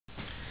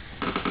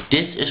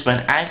Dit is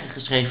mijn eigen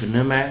geschreven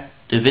nummer,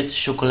 de Witte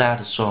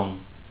Chocolade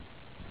Song.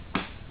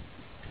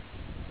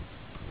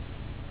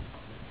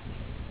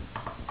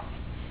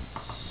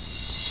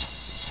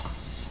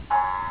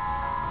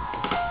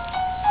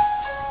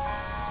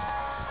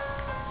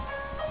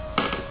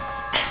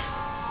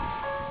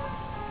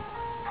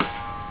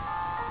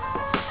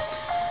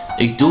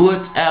 Ik doe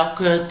het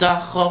elke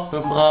dag op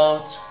mijn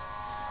brood.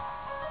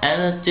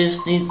 En het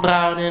is niet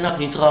bruin en ook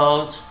niet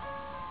rood.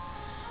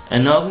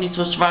 En ook niet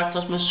zo zwart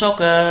als mijn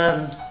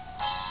sokken.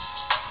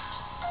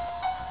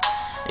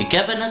 Ik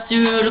heb het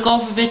natuurlijk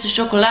over witte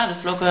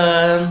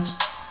chocoladevlokken.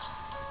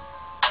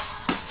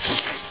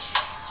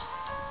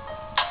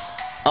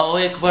 Oh,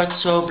 ik word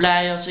zo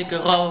blij als ik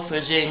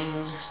erover zing.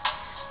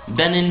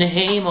 Ben in de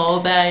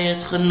hemel bij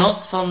het genot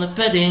van de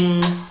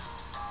pudding.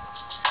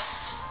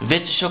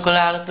 Witte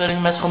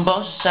chocoladepudding met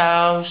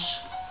frambozensaus.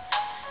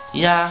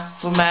 Ja,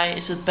 voor mij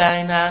is het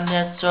bijna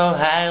net zo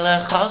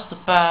heilig als de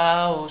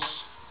paus.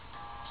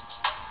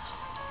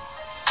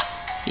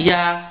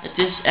 Ja, het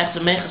is echt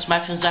een mega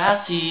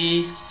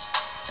smaaksensatie.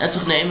 En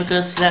toch neem ik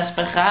het slechts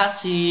bij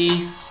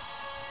gratie.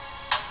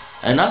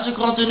 En als ik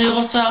rond 1 uur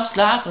of 12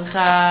 slapen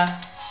ga,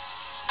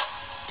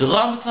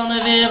 droom ik van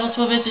de wereld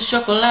voor witte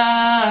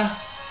chocola.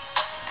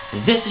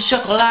 Witte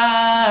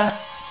chocola.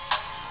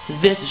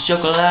 Witte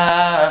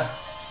chocola.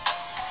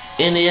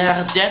 In de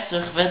jaren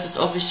 30 werd het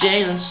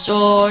officieel een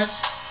soort.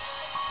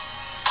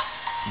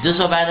 Dus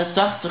al bijna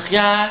 80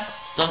 jaar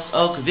dat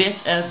ook wit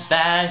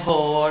erbij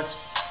hoort.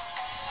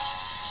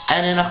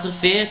 En in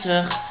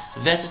 48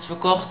 werd het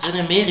verkocht in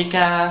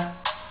Amerika,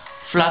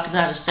 vlak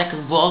na de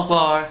Second World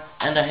War.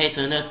 En daar heette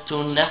het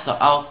toen net de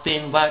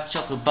Alpine White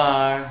Chocolate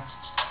Bar.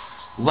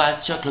 White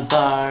Chocolate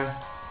Bar.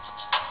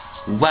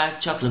 White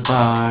Chocolate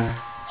Bar.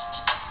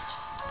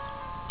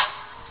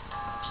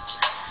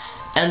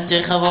 En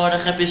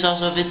tegenwoordig heb je zelfs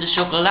wel witte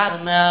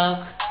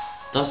chocolademelk.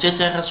 Dan zit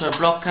er een soort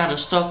blok aan een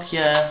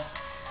stokje.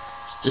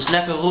 Dus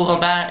lekker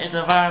roerenbaar in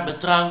een warme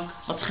drank,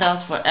 wat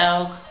geldt voor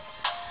elk.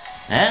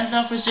 En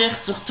dan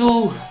voorzichtig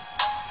toe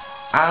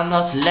aan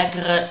dat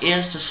lekkere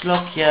eerste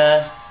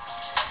slokje.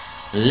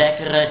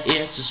 Lekkere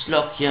eerste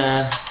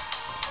slokje.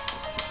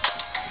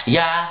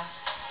 Ja,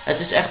 het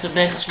is echt een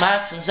mega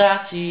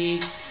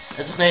smaaksensatie.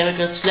 En toch neem ik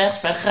het slechts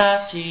bij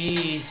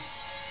gratie.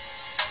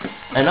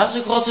 En als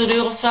ik rond 1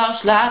 uur of 12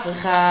 slapen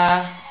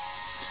ga,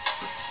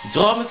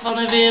 droom ik van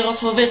een wereld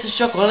voor witte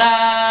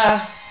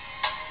chocola.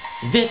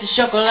 Witte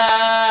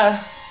chocola.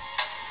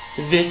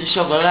 Witte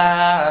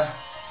chocola.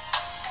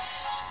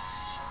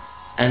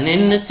 En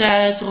in de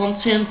tijd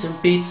rond Sint en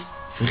Piet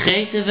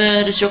vergeten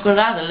we de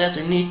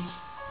chocoladeletter niet.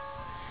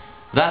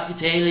 Waar ik het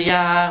hele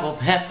jaar op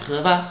heb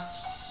gewacht,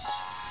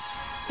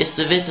 is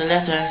de witte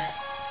letter.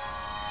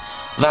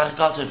 Waar ik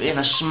altijd weer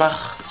naar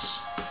smacht.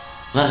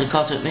 Waar ik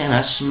altijd weer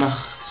naar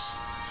smacht.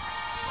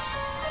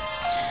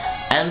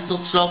 En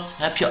tot slot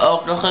heb je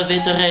ook nog een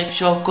witte reep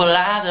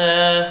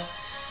chocolade.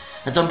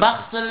 Het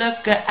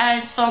ambachtelijke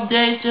eind van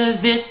deze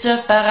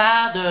witte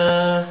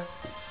parade.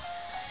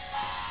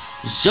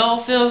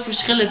 Zoveel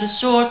verschillende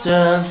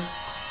soorten,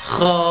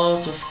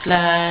 groot of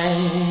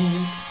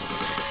klein.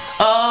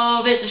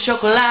 Oh, witte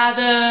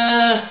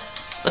chocolade,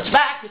 wat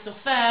smaakt het toch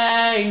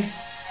fijn.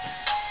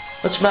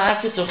 Wat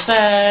smaakt het toch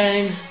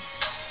fijn.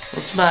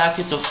 Wat smaakt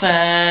het toch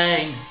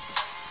fijn.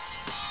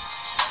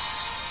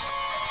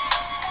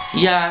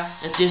 Ja,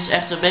 het is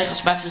echt een mega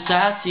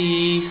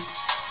smaaksensatie.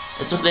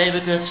 En toch neem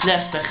ik het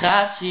slechts bij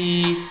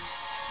gratie.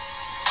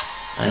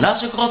 En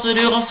als ik rond 1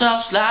 uur of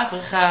 12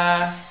 slapen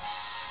ga,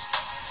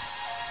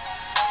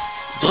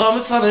 droom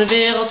ik van een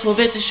wereld voor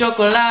witte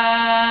chocola.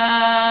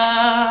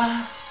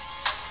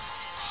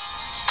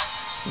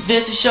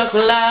 Witte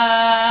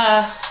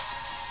chocola.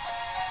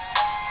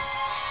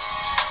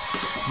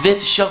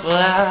 Witte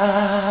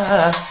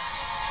chocola.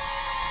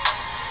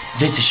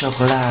 Witte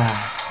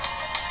chocola.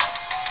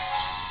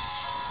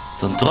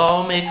 Dan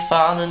droom ik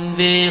van een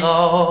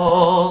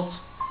wereld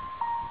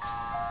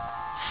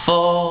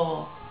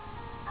vol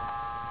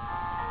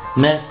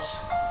met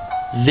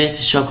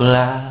witte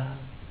chocola.